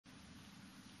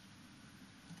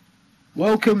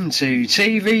Welcome to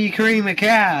TV Creamer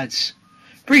Cards,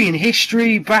 bringing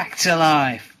history back to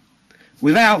life.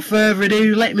 Without further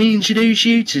ado, let me introduce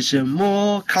you to some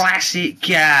more classic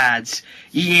cards.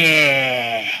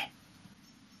 Yeah!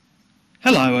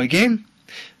 Hello again.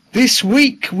 This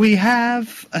week we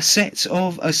have a set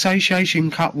of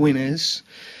Association Cup winners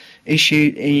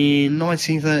issued in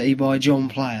 1930 by John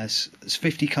Players. It's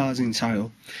 50 cards in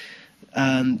total.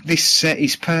 This set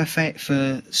is perfect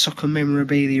for soccer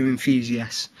memorabilia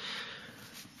enthusiasts.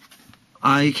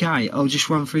 Okay, I'll just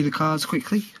run through the cards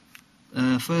quickly.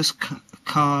 First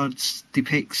card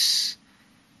depicts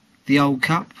the old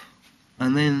cup,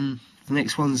 and then the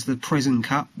next one's the present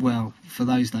cup, well, for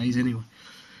those days anyway.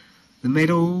 The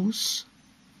medals.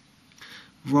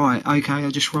 Right, okay,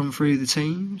 I'll just run through the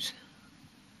teams.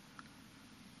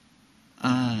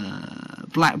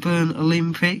 Blackburn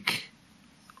Olympic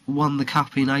won the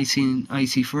cup in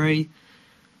 1883.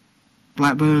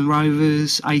 Blackburn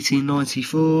Rovers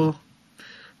 1894.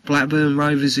 Blackburn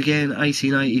Rovers again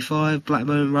 1885.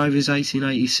 Blackburn Rovers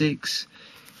 1886.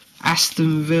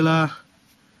 Aston Villa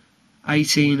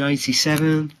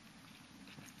 1887.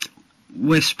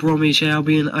 West Bromwich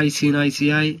Albion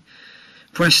 1888.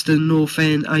 Preston North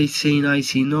End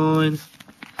 1889.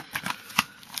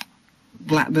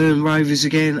 Blackburn Rovers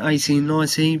again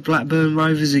 1890. Blackburn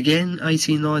Rovers again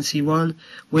 1891.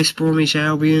 West Bromwich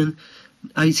Albion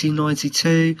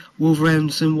 1892.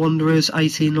 Wolverhampton Wanderers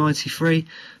 1893.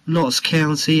 Notts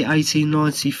County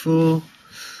 1894.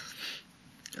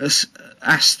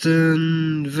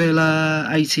 Aston Villa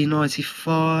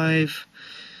 1895.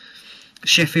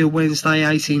 Sheffield Wednesday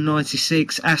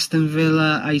 1896, Aston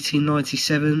Villa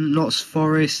 1897, Notts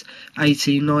Forest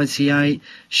 1898,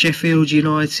 Sheffield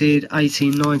United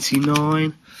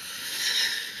 1899,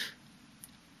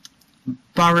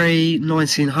 Bury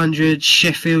 1900,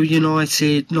 Sheffield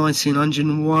United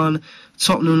 1901,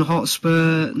 Tottenham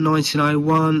Hotspur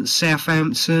 1901,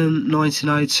 Southampton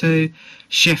 1902,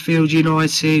 Sheffield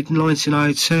United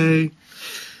 1902,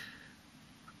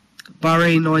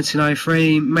 Bury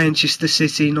 1903, Manchester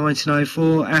City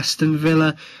 1904, Aston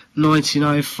Villa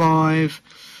 1905,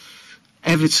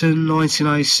 Everton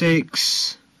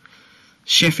 1906,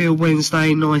 Sheffield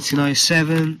Wednesday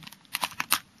 1907,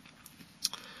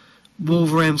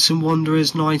 Wolverhampton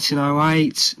Wanderers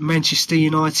 1908, Manchester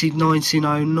United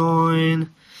 1909,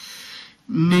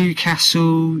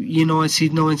 Newcastle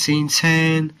United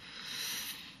 1910,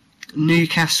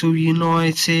 Newcastle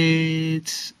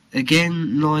United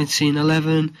again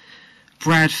 1911,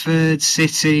 Bradford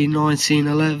City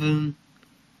 1911.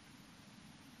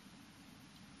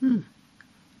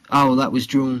 Oh, that was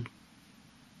drawn.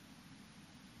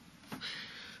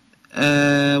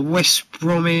 West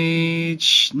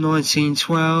Bromwich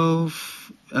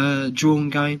 1912, drawn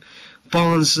game.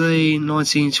 Barnsley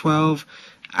 1912,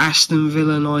 Aston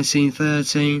Villa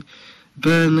 1913,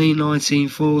 Burnley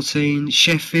 1914,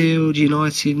 Sheffield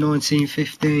United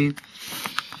 1915,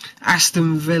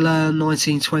 Aston Villa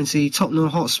 1920, Tottenham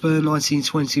Hotspur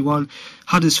 1921,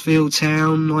 Huddersfield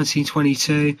Town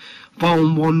 1922,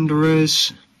 Bolton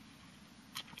Wanderers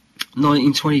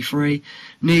 1923,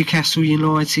 Newcastle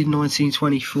United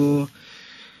 1924,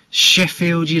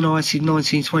 Sheffield United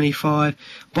 1925,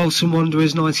 Bolton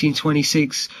Wanderers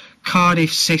 1926,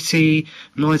 Cardiff City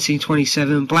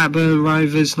 1927, Blackburn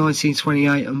Rovers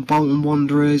 1928 and Bolton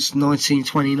Wanderers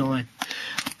 1929.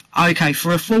 Okay,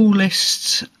 for a full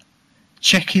list,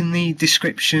 check in the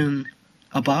description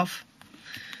above.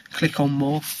 Click on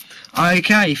more.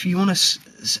 Okay, if you want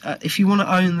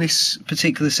to own this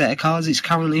particular set of cards, it's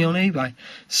currently on eBay.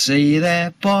 See you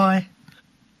there. Bye.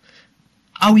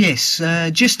 Oh yes,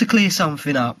 just to clear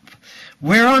something up,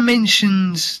 where I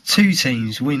mentioned two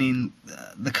teams winning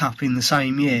the cup in the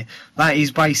same year, that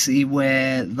is basically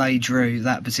where they drew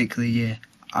that particular year.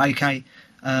 Okay,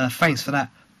 thanks for that.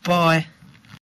 Bye.